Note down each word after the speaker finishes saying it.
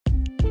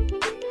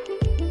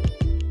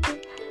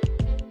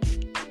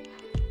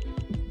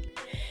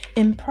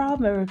In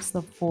Proverbs,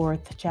 the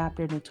 4th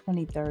chapter, the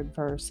 23rd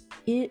verse,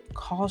 it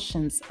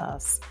cautions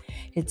us.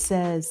 It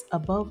says,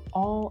 above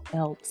all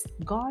else,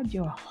 guard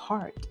your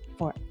heart,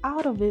 for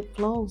out of it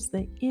flows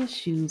the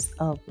issues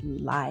of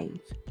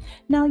life.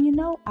 Now,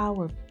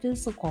 our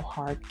physical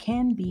heart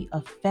can be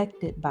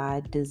affected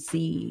by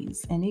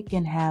disease, and it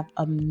can have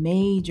a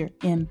major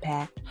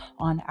impact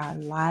on our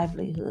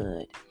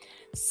livelihood.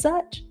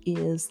 Such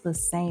is the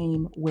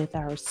same with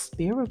our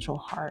spiritual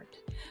heart.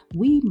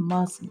 We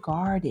must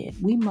guard it,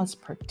 we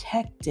must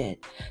protect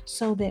it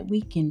so that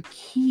we can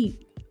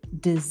keep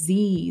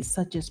disease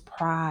such as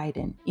pride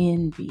and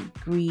envy,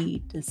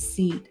 greed,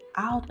 deceit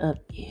out of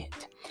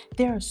it.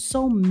 There are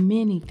so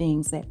many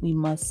things that we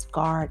must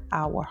guard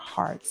our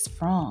hearts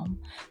from.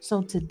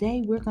 So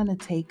today we're going to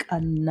take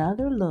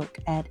another look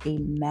at a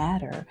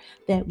matter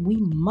that we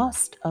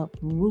must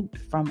uproot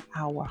from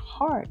our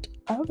heart.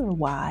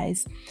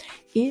 Otherwise,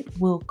 it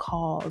will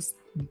cause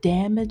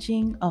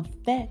damaging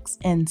effects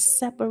and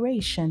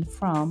separation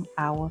from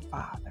our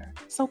Father.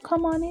 So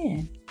come on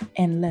in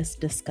and let's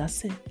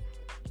discuss it.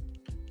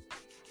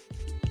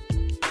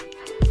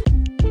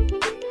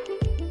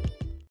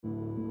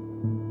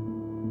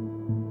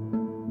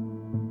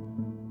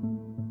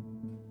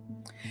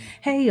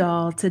 Hey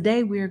y'all,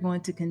 today we are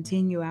going to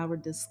continue our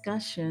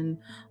discussion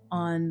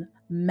on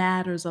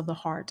matters of the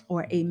heart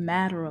or a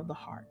matter of the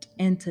heart.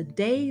 And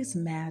today's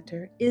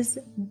matter is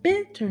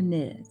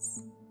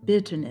bitterness.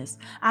 Bitterness.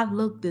 I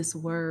looked this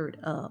word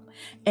up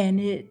and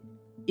it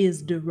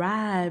is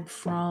derived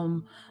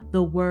from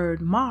the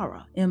word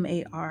Mara,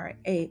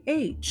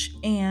 M-A-R-A-H.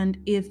 And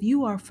if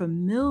you are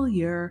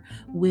familiar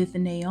with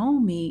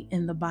Naomi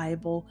in the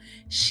Bible,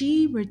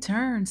 she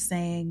returned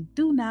saying,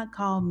 do not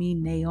call me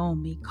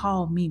Naomi,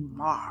 call me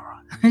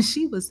Mara.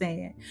 She was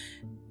saying,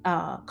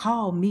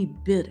 call me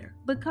bitter,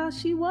 because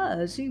she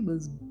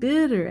was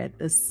bitter at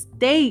the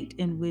state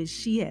in which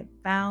she had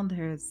found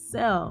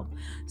herself.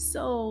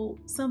 So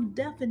some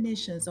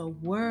definitions or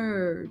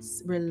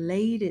words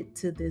related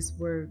to this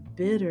word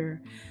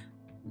bitter,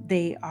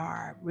 they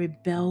are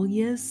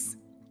rebellious,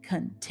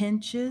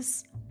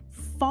 contentious,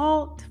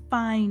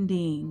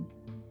 fault-finding,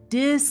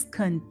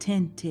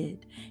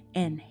 discontented,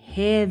 and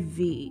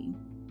heavy.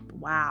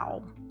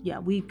 Wow. Yeah,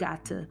 we've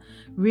got to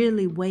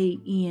really weigh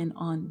in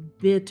on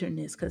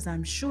bitterness, because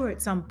I'm sure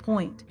at some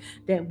point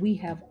that we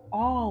have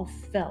all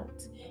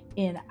felt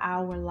in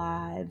our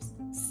lives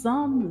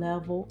some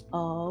level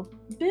of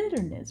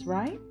bitterness,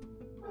 right?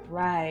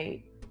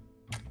 Right.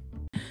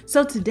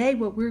 So today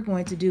what we're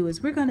going to do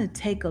is we're going to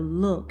take a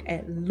look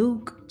at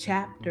Luke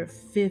chapter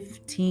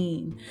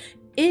 15.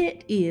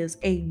 It is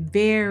a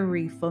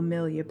very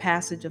familiar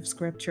passage of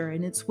scripture,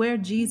 and it's where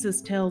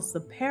Jesus tells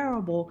the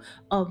parable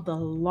of the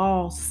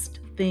lost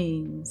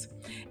things.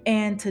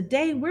 And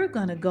today we're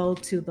going to go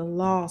to the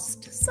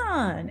lost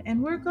son,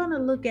 and we're going to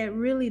look at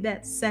really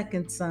that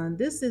second son.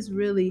 This is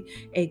really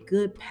a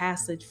good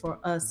passage for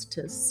us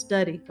to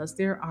study, because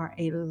there are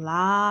a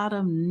lot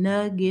of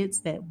nuggets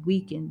that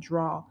we can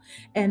draw.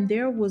 And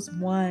there was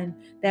one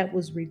that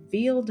was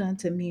revealed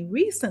unto me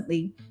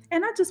recently,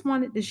 and I just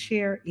wanted to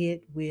share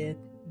it with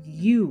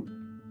you.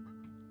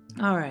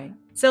 All right.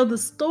 So the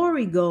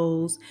story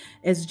goes,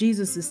 as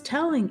Jesus is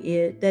telling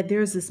it, that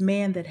there's this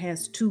man that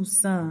has two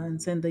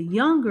sons, and the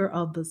younger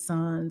of the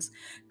sons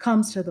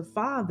comes to the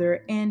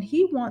father, and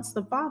he wants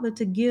the father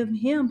to give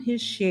him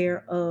his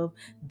share of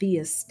the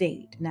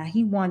estate. Now,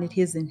 he wanted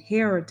his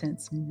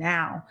inheritance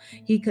now.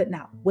 He could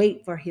not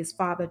wait for his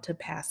father to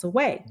pass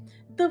away.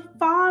 The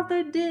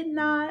father did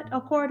not,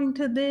 according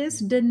to this,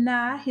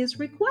 deny his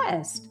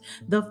request.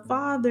 The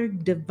father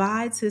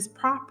divides his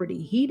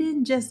property. He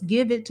didn't just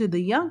give it to the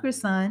younger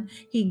son,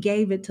 he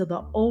gave it to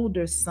the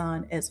older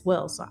son as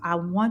well. So I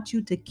want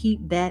you to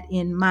keep that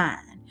in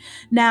mind.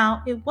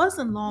 Now, it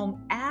wasn't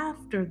long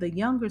after the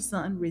younger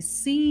son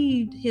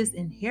received his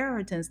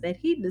inheritance that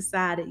he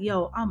decided,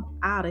 I'm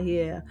out of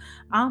here.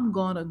 I'm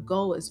going to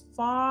go as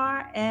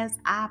far as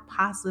I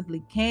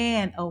possibly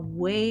can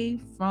away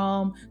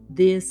from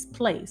this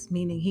place,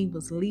 meaning he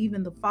was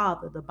leaving the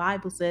father. The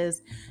Bible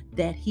says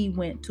that he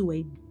went to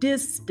a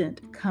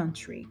distant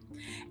country.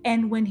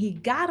 And when he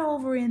got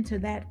over into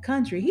that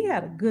country, he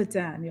had a good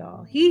time,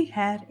 y'all. He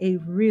had a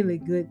really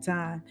good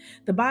time.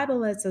 The Bible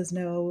lets us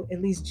know,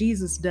 at least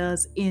Jesus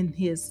does in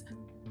his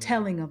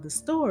telling of the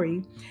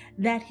story,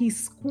 that he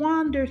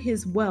squandered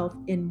his wealth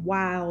in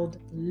wild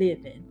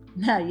living.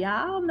 Now,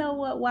 y'all know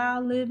what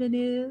wild living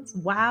is,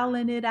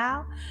 wilding it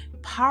out,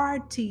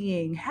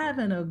 partying,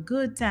 having a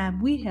good time.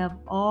 We have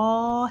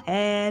all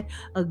had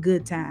a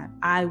good time,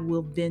 I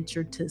will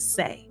venture to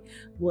say,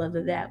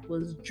 whether that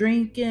was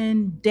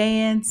drinking,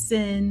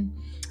 dancing,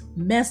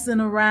 messing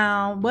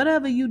around,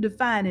 whatever you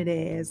define it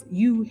as,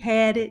 you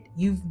had it,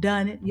 you've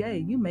done it. Yeah,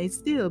 you may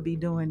still be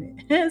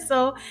doing it.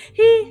 So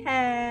he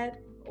had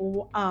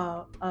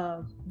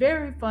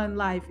very fun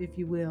life, if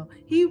you will.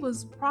 He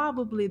was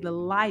probably the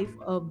life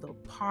of the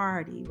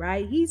party,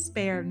 right? He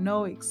spared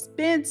no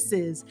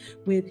expenses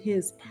with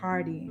his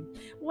partying.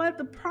 What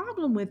the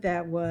problem with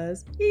that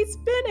was he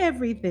spent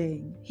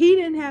everything. He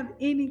didn't have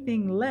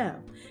anything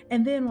left.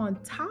 And then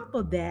on top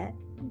of that,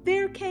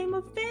 there came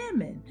a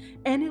famine,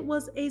 and it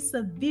was a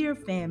severe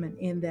famine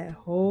in that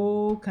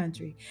whole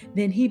country.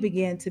 Then he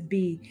began to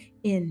be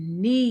in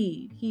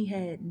need. He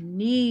had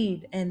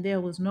need, and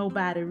there was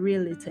nobody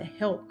really to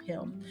help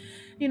him.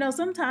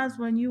 Sometimes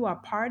when you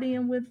are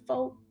partying with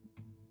folk,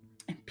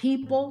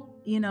 people,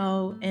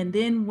 and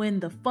then when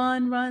the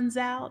fun runs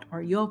out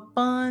or your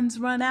funds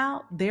run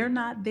out, they're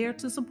not there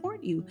to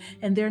support you,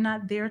 and they're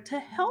not there to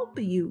help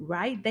you,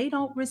 right? They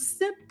don't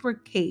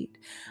reciprocate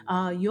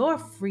your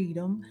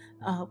freedom.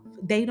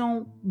 They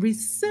don't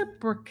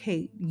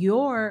reciprocate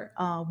your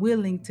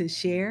willing to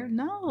share.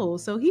 No.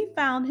 So he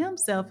found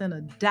himself in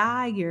a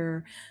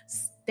dire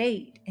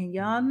state. And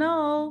y'all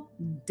know,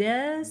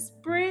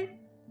 desperate,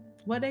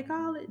 what they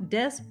call it,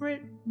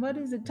 desperate, what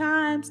is it,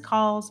 times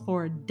calls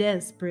for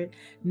desperate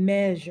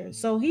measures.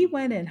 So he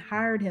went and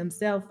hired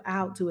himself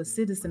out to a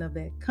citizen of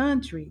that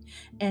country,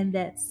 and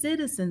that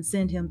citizen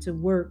sent him to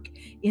work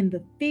in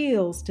the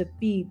fields to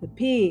feed the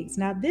pigs.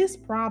 Now this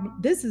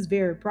is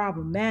very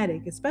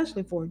problematic,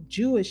 especially for a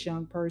Jewish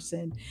young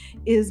person,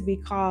 is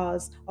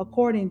because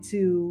according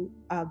to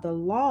the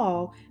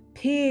law,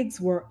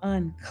 pigs were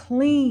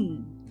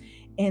unclean,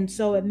 and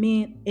so it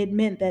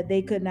meant that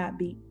they could not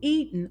be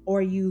eaten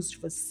or used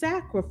for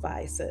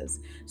sacrifices.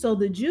 So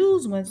the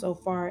Jews went so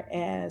far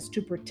as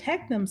to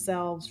protect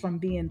themselves from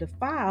being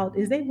defiled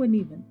is they wouldn't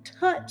even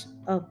touch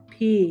a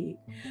pig.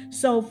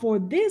 So for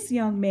this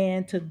young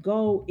man to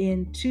go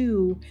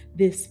into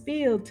this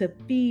field to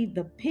feed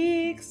the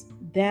pigs,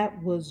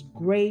 that was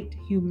great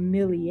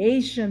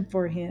humiliation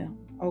for him.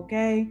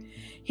 Okay.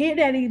 He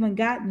had even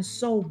gotten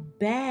so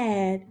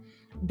bad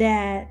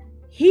that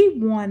he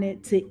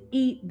wanted to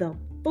eat the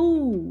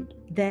food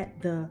that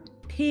the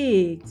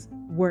pigs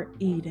were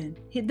eating.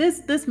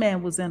 This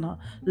man was in a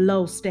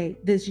low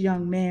state. This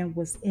young man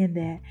was in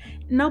that.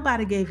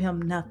 Nobody gave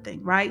him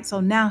nothing, right?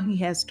 So now he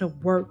has to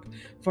work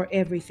for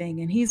everything,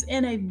 and he's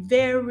in a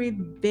very,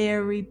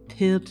 very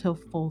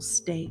pitiful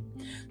state.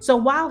 So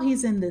while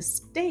he's in this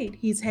state,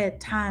 he's had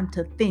time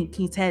to think.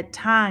 He's had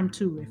time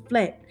to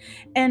reflect.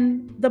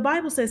 And the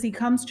Bible says he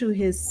comes to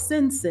his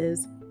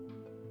senses,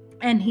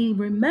 and he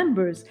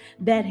remembers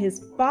that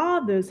his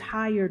father's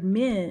hired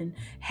men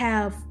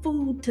have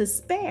food to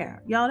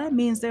spare. Y'all, that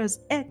means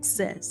there's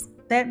excess.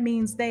 That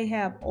means they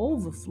have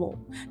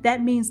overflow.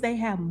 That means they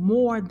have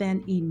more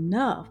than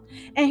enough.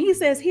 And he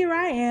says, here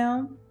I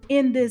am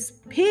in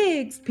this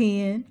pig's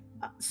pen,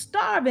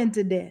 starving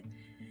to death.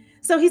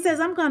 So he says,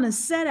 I'm going to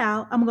set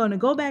out. I'm going to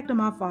go back to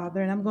my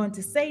father, and I'm going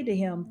to say to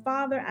him,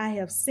 Father, I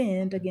have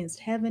sinned against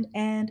heaven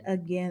and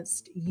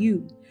against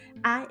you.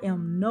 I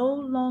am no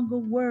longer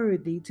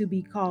worthy to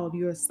be called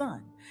your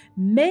son.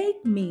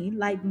 Make me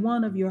like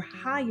one of your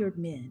hired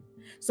men.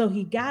 So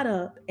he got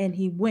up and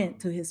he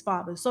went to his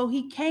father. So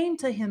he came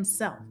to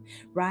himself,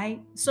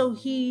 right? So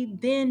he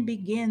then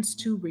begins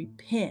to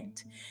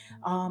repent.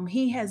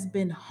 He has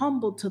been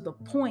humbled to the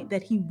point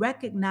that he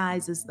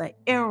recognizes the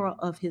error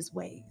of his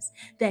ways,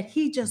 that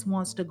he just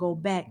wants to go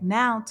back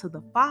now to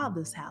the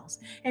father's house.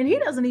 And he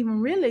doesn't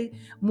even really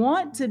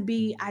want to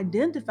be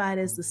identified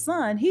as the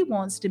son. He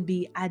wants to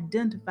be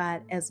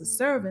identified as a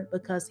servant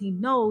because he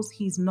knows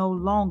he's no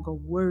longer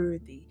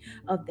worthy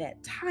of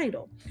that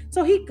title.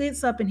 So he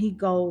gets up and he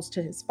goes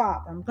to his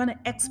father. I'm going to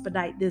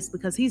expedite this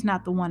because he's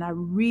not the one I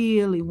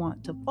really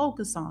want to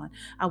focus on.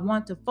 I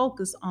want to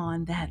focus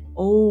on that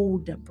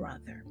older brother.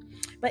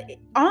 But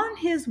on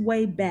his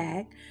way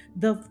back,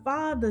 the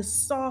father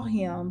saw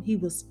him. He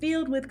was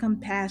filled with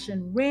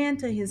compassion, ran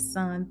to his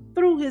son,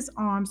 threw his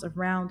arms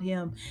around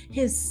him.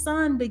 His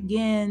son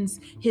begins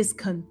his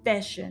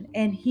confession,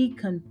 and he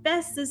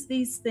confesses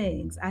these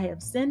things. I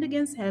have sinned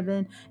against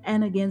heaven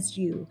and against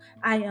you.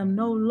 I am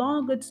no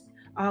longer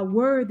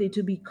worthy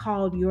to be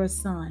called your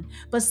son.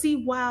 But see,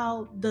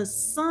 while the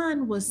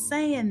son was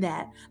saying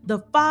that, the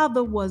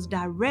father was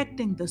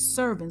directing the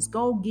servants,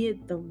 go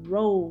get the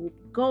robe,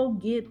 go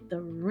get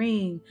the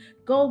ring,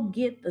 go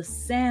get the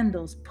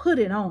sandals, put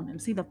it on him.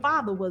 See, the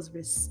father was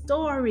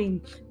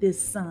restoring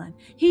this son.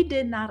 He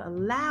did not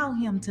allow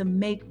him to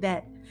make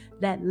that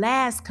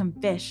last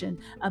confession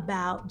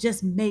about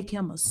just make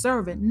him a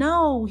servant.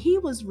 No, he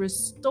was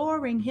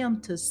restoring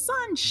him to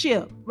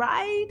sonship,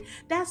 right?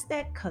 That's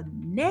that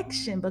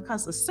connection,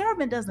 because a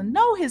servant doesn't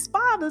know his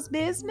father's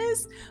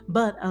business,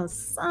 but a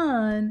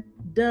son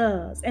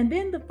does. And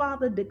then the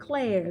father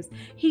declares,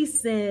 he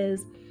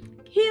says,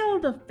 kill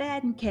the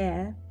fattened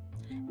calf.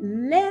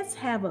 Let's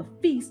have a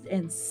feast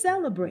and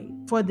celebrate.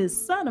 For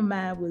this son of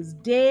mine was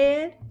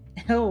dead.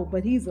 Oh,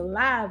 but he's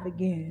alive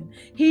again.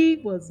 He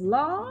was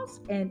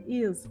lost and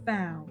is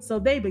found. So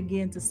they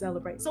begin to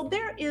celebrate. So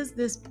there is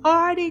this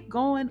party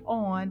going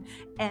on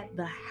at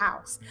the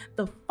house.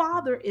 The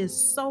father is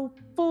so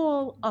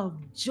full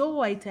of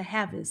joy to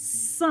have his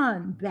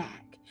son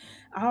back.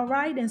 All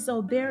right. And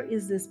so there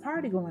is this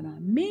party going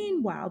on.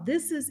 Meanwhile,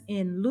 this is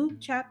in Luke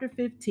chapter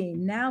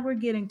 15. Now we're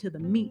getting to the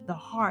meat, the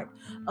heart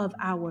of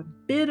our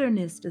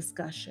bitterness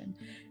discussion.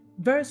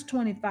 Verse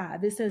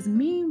 25, it says,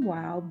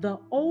 "Meanwhile, the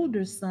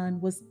older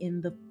son was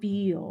in the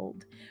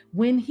field.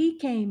 When he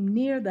came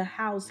near the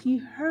house, he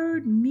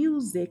heard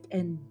music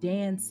and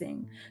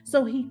dancing.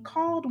 So he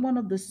called one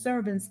of the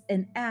servants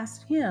and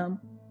asked him,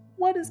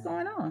 'What is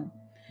going on?'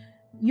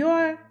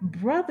 'Your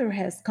brother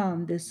has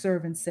come,' this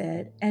servant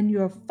said, 'and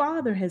your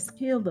father has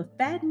killed the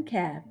fattened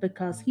calf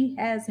because he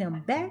has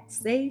him back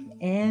safe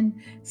and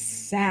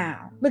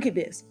sound.'" Look at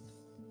this.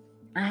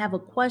 I have a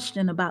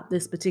question about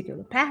this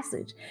particular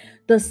passage.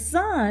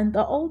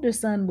 The older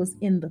son, was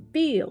in the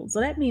field.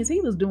 So that means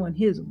he was doing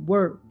his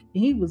work.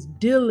 He was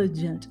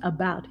diligent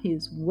about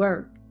his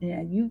work.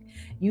 Yeah,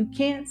 you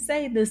can't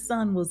say this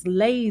son was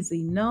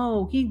lazy.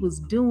 No, he was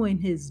doing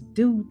his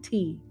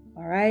duty.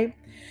 All right.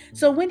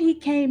 So when he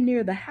came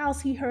near the house,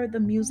 he heard the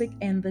music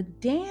and the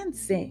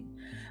dancing.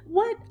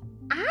 What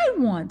I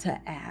want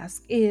to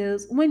ask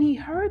is, when he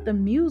heard the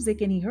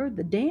music and he heard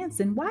the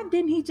dancing, why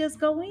didn't he just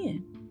go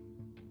in?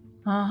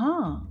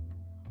 Uh-huh.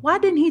 Why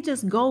didn't he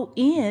just go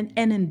in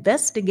and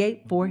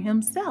investigate for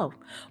himself?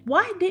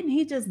 Why didn't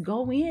he just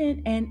go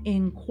in and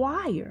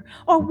inquire?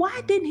 Or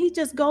why didn't he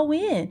just go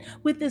in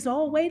with this,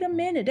 "Oh, wait a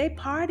minute, they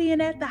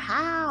partying at the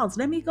house.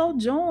 Let me go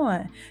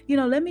join.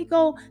 Let me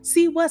go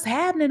see what's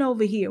happening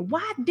over here."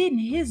 Why didn't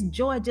his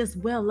joy just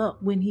well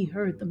up when he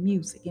heard the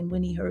music and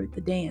when he heard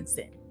the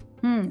dancing?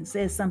 It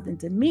says something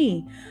to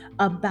me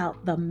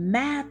about the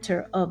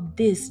matter of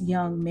this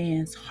young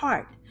man's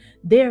heart.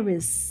 There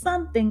is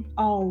something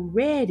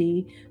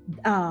already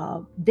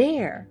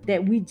there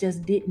that we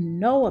just didn't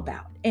know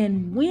about.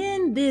 And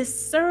when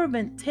this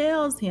servant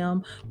tells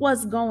him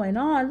what's going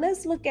on,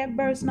 let's look at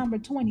verse number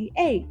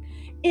 28.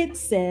 It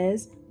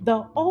says,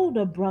 "The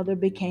older brother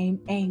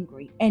became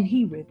angry and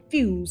he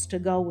refused to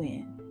go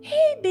in."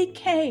 He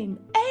became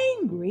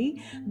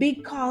angry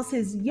because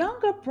his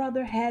younger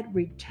brother had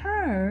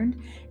returned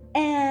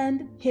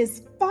and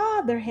his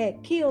father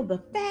had killed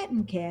the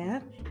fattened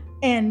calf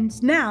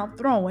and now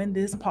throwing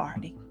this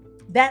party.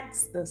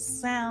 That's the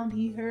sound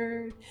he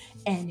heard,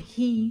 and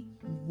he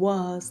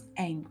was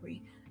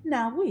angry.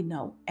 Now we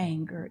know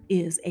anger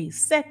is a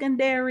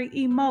secondary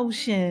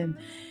emotion.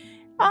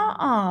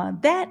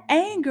 That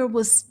anger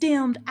was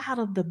stemmed out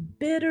of the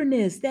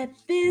bitterness that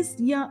this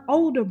young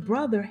older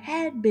brother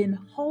had been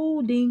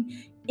holding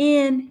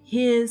in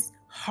his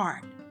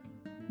heart.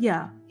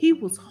 Yeah, he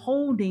was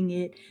holding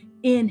it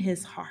in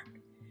his heart.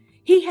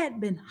 He had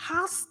been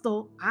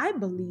hostile, I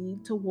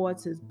believe,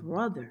 towards his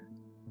brother.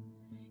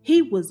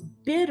 He was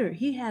bitter.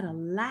 He had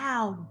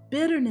allowed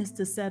bitterness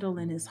to settle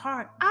in his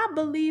heart, I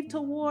believe,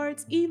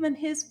 towards even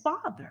his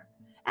father,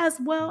 as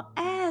well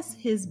as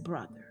his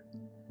brother.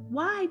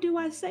 Why do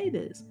I say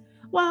this?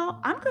 Well,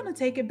 I'm going to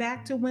take it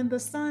back to when the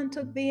son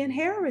took the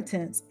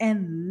inheritance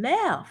and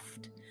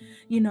left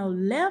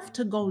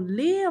to go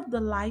live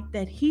the life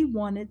that he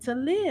wanted to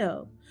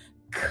live.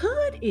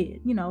 Could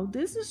it,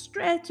 this is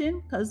stretching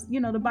because,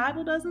 the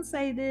Bible doesn't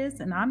say this,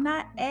 and I'm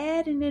not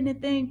adding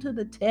anything to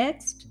the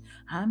text.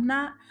 I'm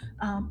not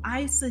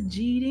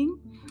eisegeting.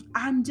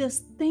 I'm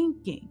just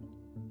thinking.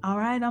 All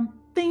right, I'm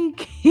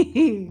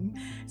thinking.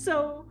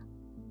 So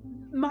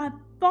my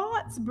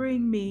thoughts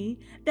bring me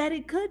that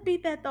it could be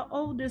that the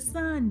older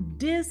son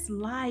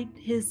disliked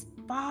his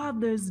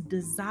father's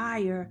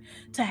desire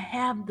to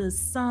have the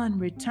son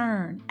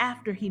return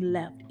after he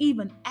left,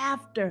 even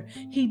after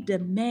he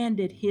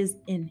demanded his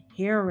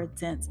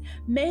inheritance.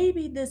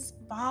 Maybe this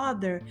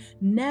father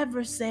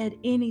never said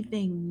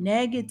anything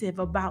negative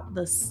about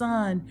the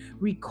son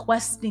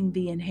requesting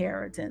the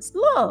inheritance.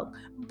 Look,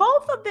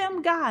 both of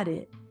them got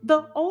it.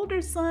 The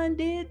older son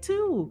did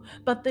too,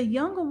 but the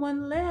younger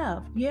one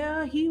left.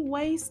 Yeah, he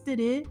wasted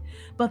it,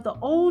 but the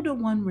older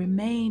one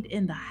remained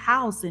in the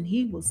house and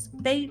he was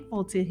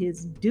faithful to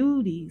his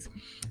duties.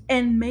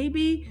 And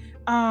maybe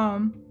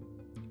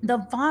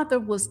the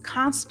father was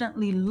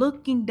constantly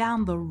looking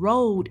down the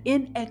road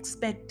in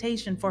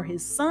expectation for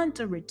his son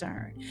to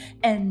return.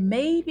 And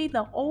maybe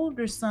the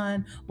older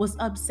son was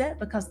upset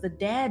because the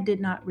dad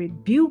did not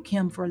rebuke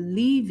him for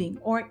leaving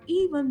or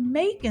even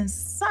making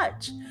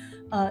such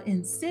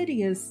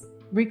insidious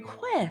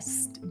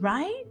request,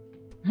 right?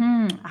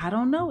 I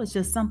don't know. It's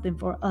just something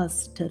for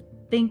us to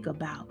think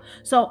about.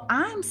 So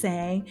I'm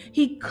saying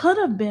he could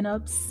have been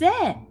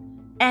upset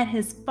at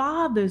his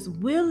father's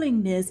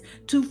willingness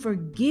to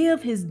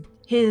forgive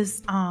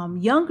his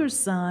younger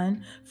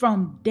son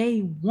from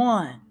day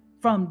one.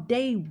 From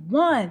day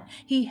one,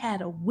 he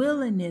had a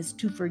willingness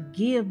to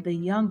forgive the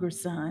younger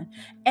son.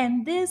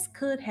 And this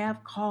could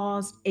have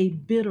caused a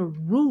bitter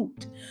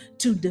root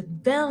to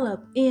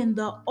develop in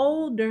the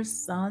older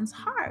son's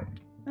heart.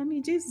 I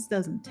mean, Jesus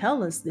doesn't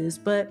tell us this,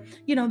 but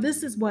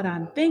this is what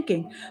I'm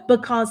thinking,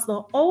 because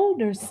the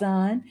older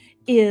son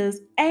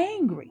is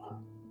angry.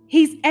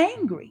 He's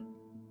angry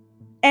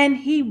and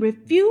he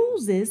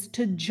refuses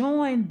to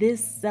join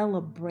this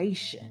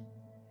celebration.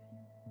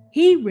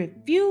 He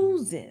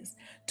refuses.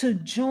 to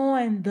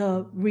join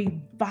the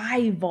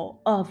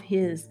revival of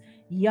his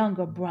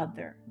younger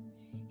brother.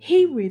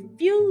 He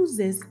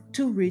refuses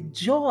to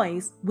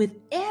rejoice with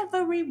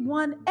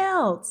everyone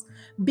else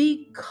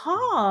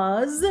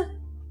because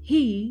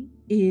he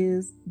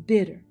is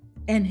bitter.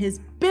 And his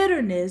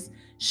bitterness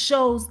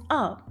shows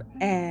up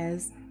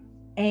as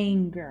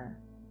anger.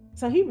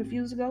 So he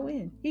refused to go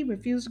in. He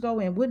refused to go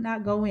in, would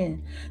not go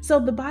in. So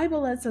the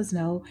Bible lets us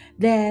know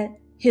that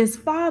his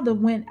father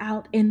went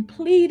out and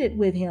pleaded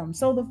with him.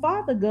 So the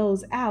father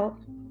goes out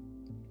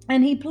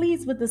and he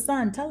pleads with the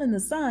son, telling the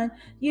son,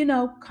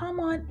 come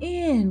on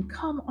in,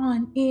 come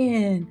on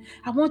in.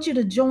 I want you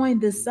to join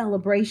this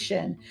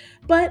celebration.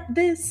 But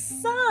this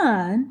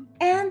son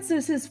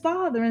answers his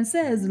father and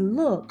says,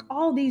 look,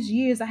 all these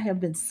years I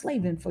have been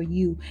slaving for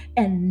you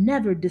and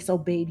never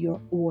disobeyed your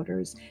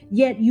orders.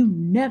 Yet you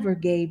never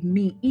gave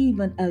me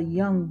even a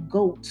young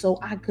goat so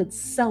I could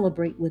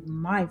celebrate with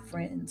my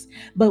friends.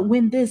 But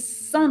when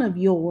this son of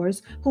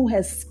yours, who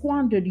has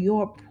squandered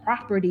your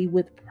property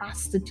with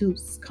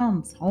prostitutes,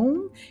 comes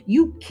home,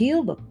 you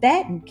kill the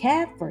fattened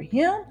calf for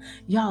him.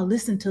 Y'all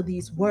listen to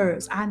these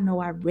words. I know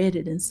I read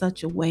it in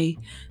such a way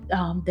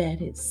that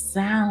it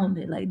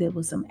sounded like there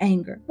was some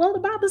anger. Well, the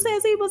Bible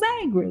says he was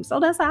angry, so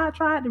that's how I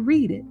tried to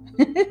read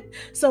it.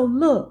 So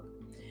look,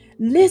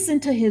 listen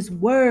to his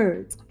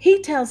words.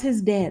 He tells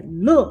his dad,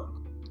 look,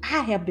 I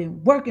have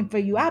been working for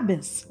you. I've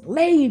been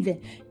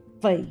slaving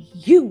for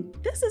you.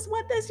 This is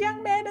what this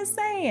young man is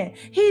saying.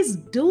 He's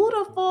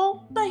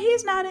dutiful, but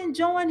he's not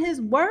enjoying his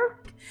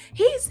work.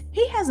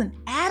 He has an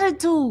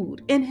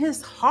attitude in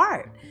his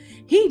heart.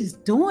 He's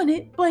doing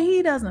it, but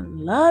he doesn't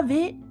love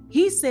it.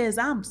 He says,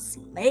 I'm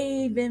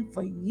slaving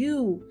for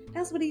you.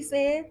 That's what he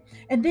said.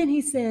 And then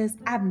he says,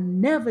 I've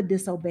never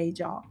disobeyed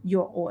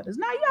your orders.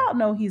 Now, y'all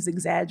know he's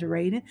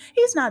exaggerating.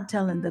 He's not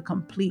telling the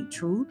complete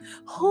truth.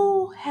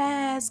 Who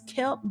has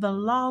kept the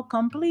law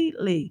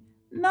completely?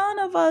 None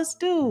of us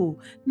do.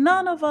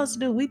 None of us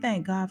do. We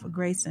thank God for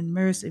grace and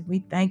mercy.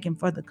 We thank him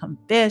for the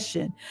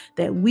confession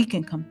that we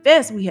can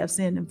confess we have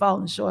sinned and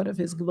fallen short of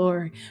his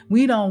glory.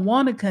 We don't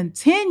want to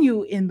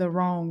continue in the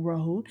wrong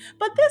road,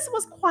 but this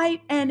was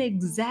quite an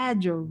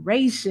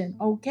exaggeration,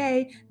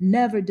 okay?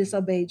 Never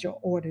disobeyed your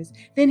orders.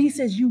 Then he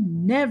says, you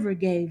never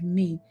gave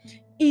me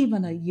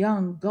even a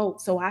young goat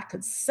so I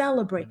could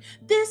celebrate.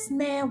 This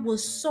man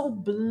was so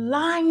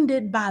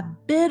blinded by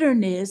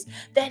bitterness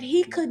that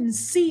he couldn't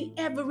see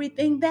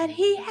everything that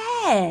he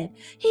had.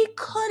 He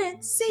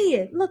couldn't see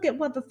it. Look at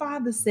what the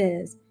father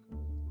says.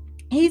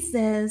 He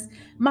says,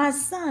 my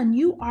son,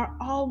 you are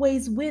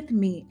always with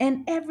me,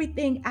 and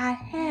everything I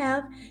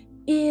have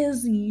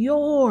is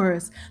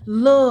yours.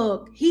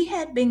 Look, he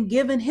had been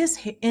given his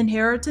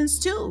inheritance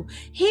too.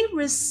 He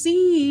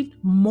received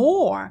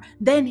more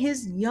than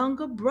his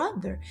younger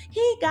brother.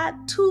 He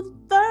got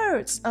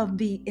 2/3 of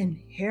the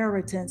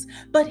inheritance,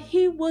 but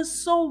he was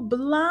so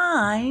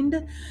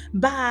blinded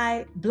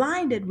by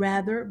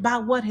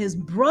what his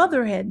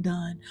brother had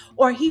done,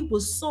 or he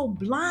was so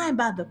blind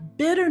by the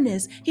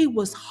bitterness he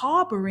was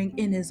harboring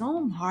in his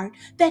own heart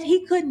that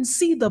he couldn't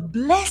see the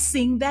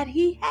blessing that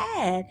he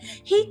had.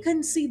 He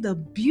couldn't see the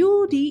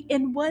beauty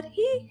in what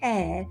he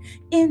had.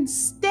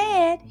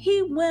 Instead,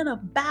 he went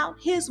about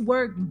his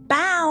work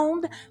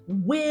bound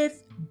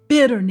with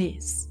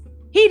bitterness.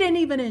 He didn't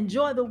even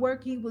enjoy the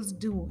work he was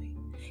doing.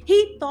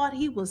 He thought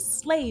he was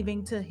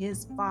slaving to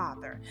his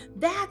father.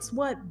 That's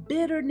what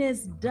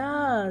bitterness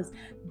does.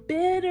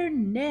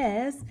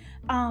 Bitterness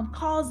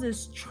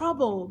causes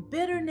trouble.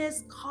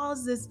 Bitterness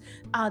causes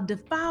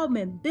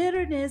defilement.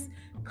 Bitterness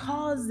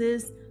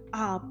causes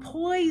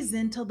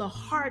poison to the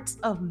hearts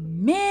of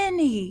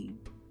many,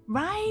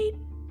 right?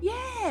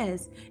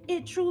 Yes,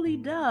 it truly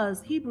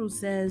does. Hebrews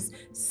says,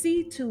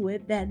 see to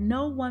it that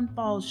no one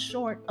falls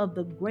short of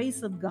the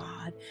grace of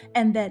God,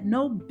 and that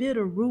no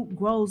bitter root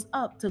grows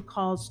up to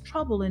cause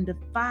trouble and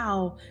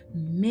defile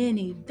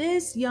many.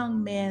 This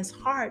young man's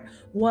heart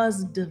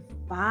was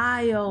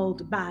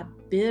defiled by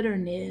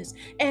bitterness.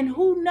 And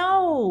who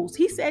knows?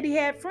 He said he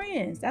had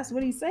friends. That's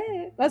what he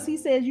said. Because he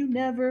says, you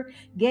never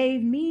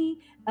gave me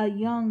a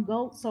young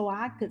goat so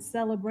I could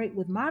celebrate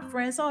with my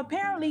friends. So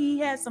apparently he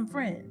had some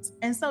friends.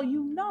 And so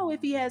if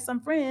he had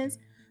some friends,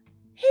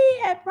 he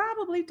had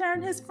probably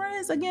turned his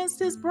friends against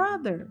his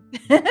brother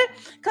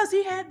because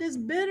he had this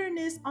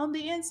bitterness on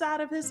the inside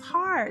of his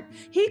heart.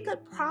 He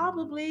could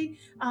probably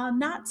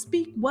not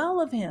speak well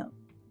of him.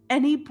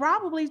 And he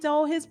probably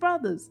told his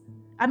friends,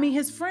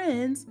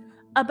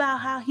 about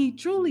how he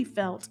truly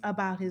felt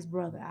about his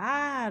brother.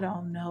 I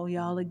don't know,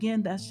 y'all.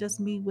 Again, that's just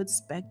me with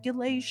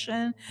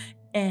speculation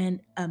and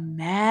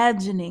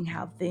imagining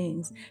how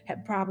things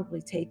had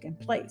probably taken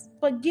place.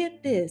 But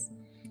get this,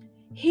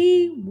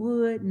 he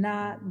would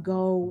not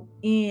go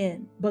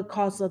in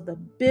because of the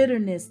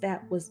bitterness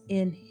that was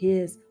in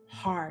his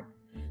heart.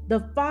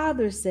 The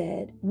father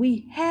said,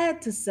 we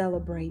had to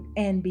celebrate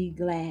and be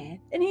glad.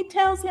 And he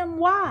tells him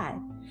why.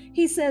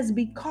 He says,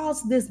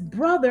 because this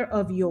brother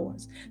of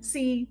yours,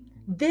 see,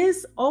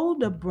 this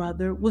older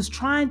brother was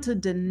trying to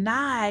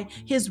deny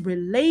his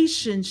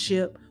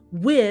relationship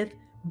with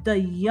the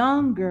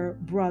younger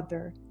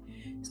brother.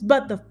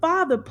 But the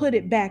father put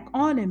it back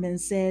on him and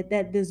said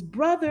that this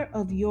brother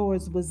of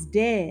yours was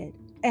dead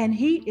and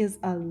he is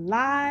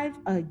alive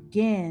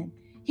again.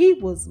 He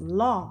was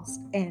lost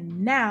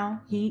and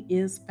now he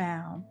is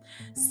found.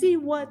 See,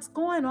 what's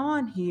going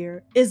on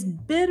here is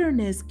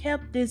bitterness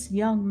kept this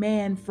young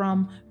man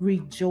from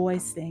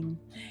rejoicing.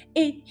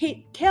 It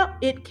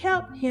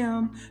kept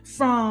him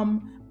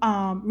from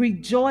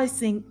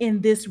rejoicing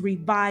in this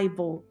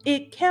revival.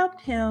 It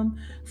kept him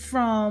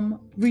from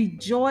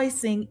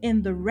rejoicing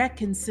in the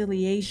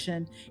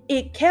reconciliation.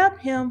 It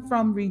kept him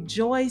from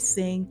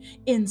rejoicing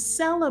in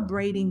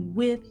celebrating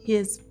with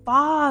his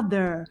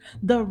father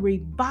the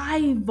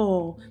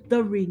revival,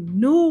 the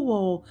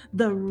renewal,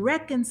 the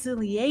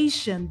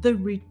reconciliation, the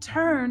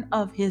return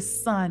of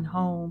his son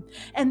home.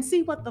 And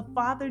see what the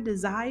father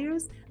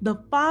desires?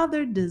 The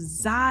father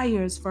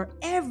desires for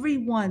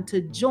everyone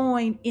to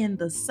join in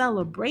the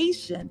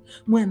celebration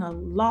when a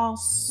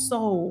lost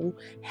soul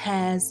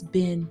has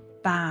been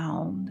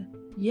found.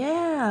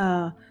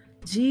 Yeah.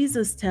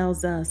 Jesus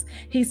tells us,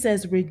 he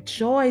says,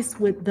 rejoice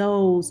with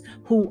those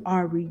who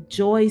are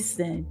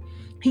rejoicing.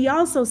 He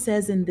also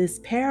says in this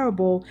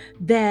parable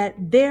that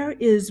there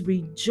is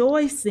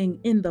rejoicing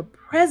in the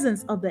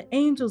presence of the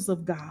angels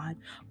of God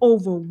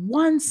over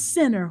one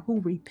sinner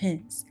who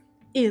repents.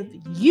 If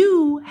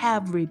you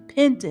have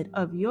repented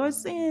of your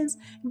sins,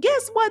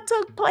 guess what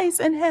took place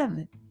in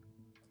heaven?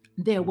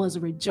 There was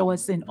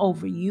rejoicing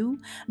over you.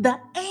 The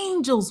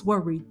angels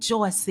were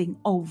rejoicing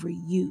over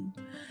you.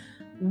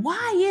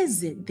 Why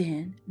is it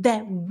then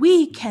that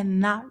we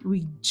cannot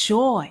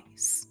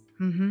rejoice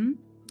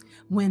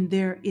when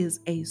there is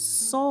a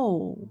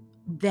soul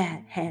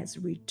that has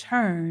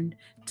returned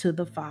to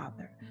the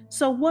Father?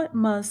 So, what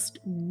must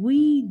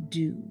we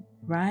do,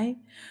 right?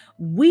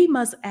 We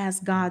must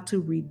ask God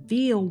to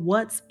reveal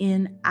what's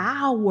in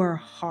our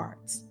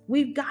hearts.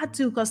 We've got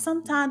to, because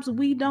sometimes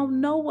we don't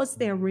know what's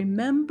there.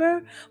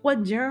 Remember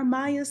what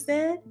Jeremiah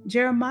said?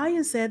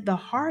 Jeremiah said, the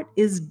heart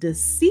is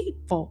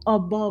deceitful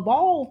above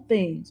all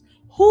things.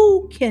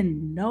 Who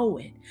can know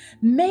it?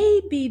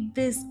 Maybe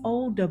this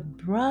older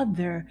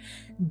brother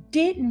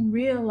didn't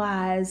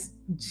realize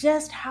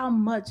just how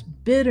much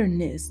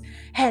bitterness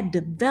had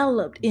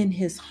developed in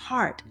his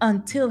heart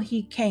until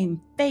he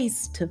came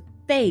face to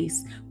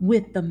face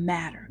with the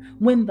matter.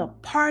 When the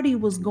party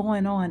was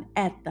going on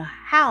at the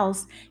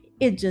house,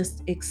 it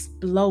just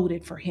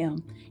exploded for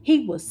him.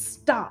 He was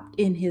stopped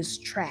in his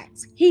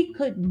tracks. He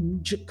could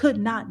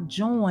not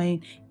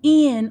join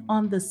in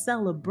on the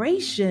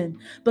celebration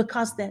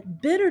because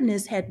that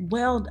bitterness had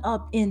welled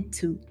up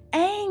into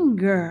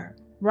anger,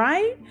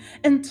 right?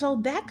 And so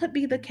that could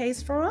be the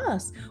case for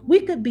us.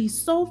 We could be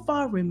so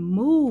far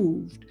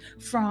removed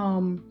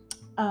from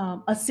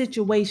a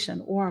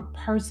situation or a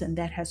person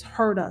that has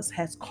hurt us,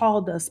 has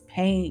caused us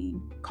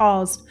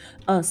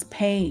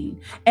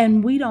pain,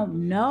 and we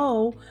don't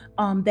know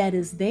that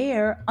is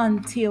there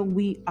until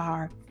we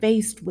are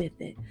faced with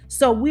it.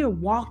 So we're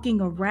walking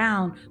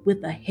around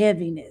with a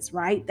heaviness,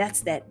 right?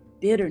 That's that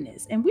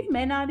bitterness, and we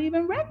may not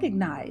even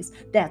recognize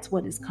that's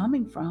what it's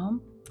coming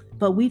from.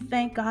 But we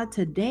thank God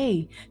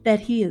today that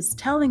He is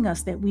telling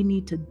us that we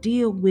need to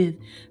deal with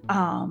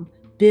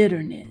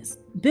bitterness.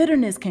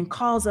 Bitterness can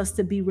cause us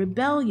to be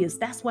rebellious.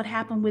 That's what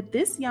happened with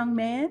this young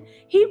man.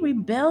 He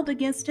rebelled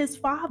against his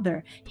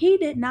father. He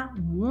did not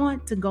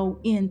want to go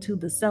into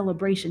the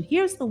celebration.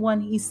 Here's the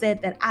one he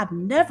said that I've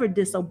never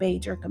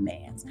disobeyed your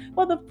commands.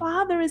 Well, the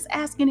father is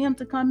asking him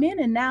to come in,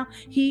 and now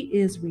he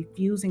is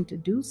refusing to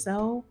do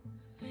so.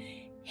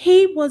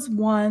 He was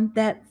one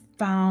that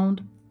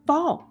found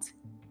fault.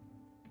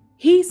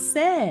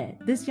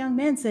 This young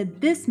man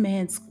said, this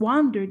man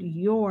squandered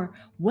your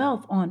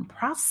wealth on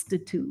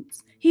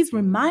prostitutes. He's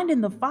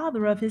reminding the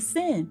father of his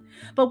sin.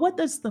 But what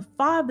does the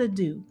father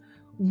do?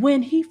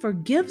 When he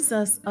forgives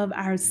us of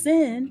our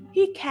sin,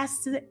 he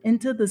casts it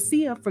into the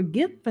sea of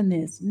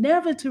forgetfulness,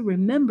 never to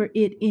remember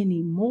it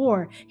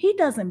anymore. He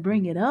doesn't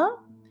bring it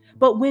up.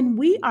 But when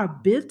we are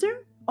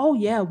bitter, oh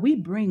yeah, we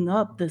bring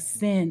up the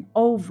sin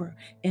over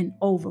and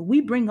over.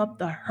 We bring up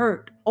the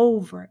hurt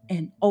over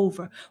and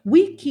over.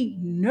 We keep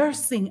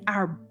nursing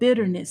our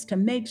bitterness to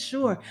make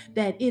sure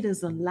that it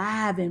is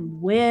alive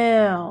and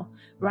well,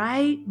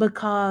 right?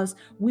 Because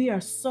we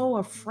are so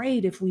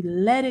afraid if we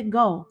let it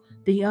go,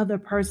 the other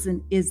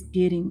person is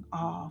getting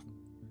off.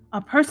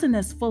 A person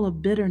that's full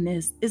of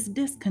bitterness is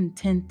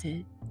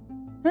discontented.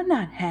 They're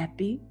not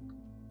happy.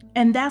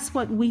 And that's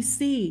what we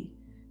see.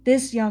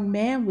 This young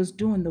man was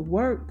doing the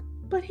work,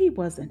 but he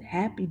wasn't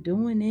happy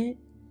doing it.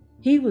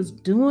 He was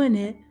doing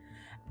it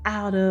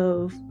out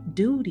of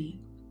duty,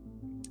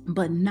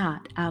 but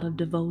not out of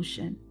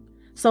devotion.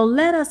 So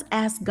let us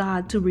ask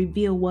God to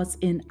reveal what's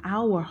in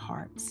our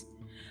hearts.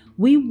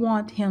 We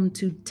want Him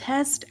to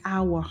test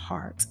our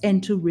hearts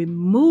and to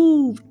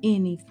remove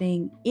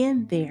anything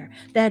in there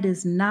that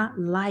is not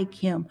like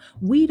Him.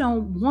 We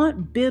don't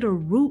want bitter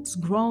roots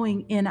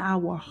growing in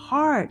our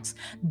hearts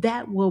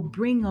that will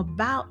bring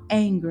about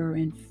anger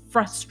and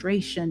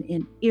frustration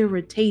and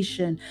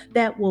irritation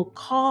that will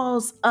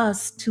cause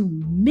us to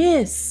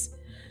miss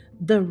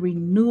the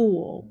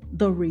renewal,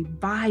 the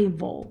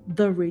revival,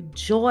 the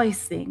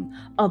rejoicing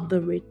of the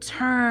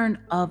return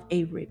of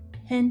a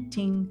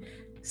repenting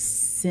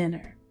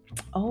sinner.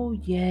 Oh,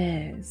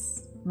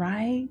 yes,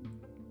 right?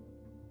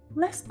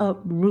 Let's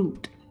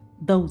uproot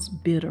those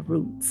bitter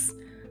roots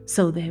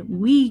so that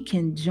we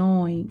can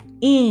join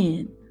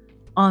in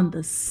on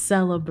the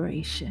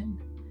celebration.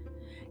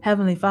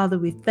 Heavenly Father,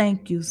 we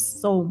thank you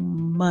so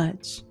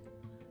much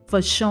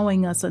for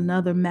showing us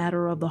another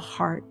matter of the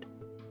heart,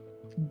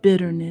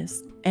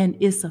 bitterness, and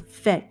its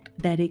effect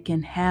that it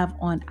can have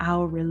on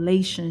our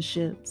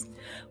relationships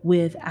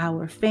with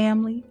our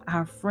family,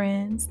 our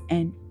friends,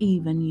 and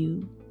even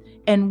you.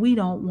 And we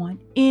don't want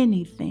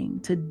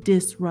anything to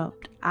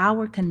disrupt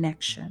our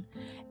connection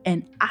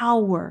and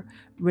our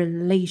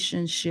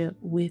relationship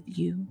with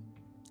you.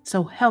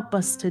 So help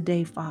us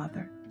today,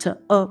 Father, to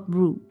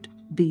uproot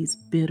these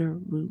bitter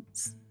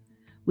roots.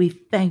 We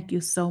thank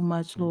you so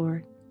much,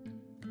 Lord.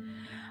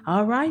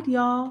 All right,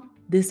 y'all.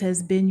 This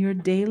has been your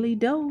daily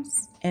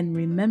dose. And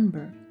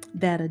remember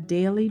that a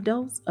daily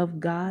dose of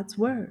God's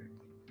word,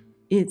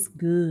 it's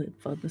good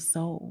for the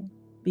soul.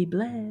 Be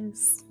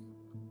blessed.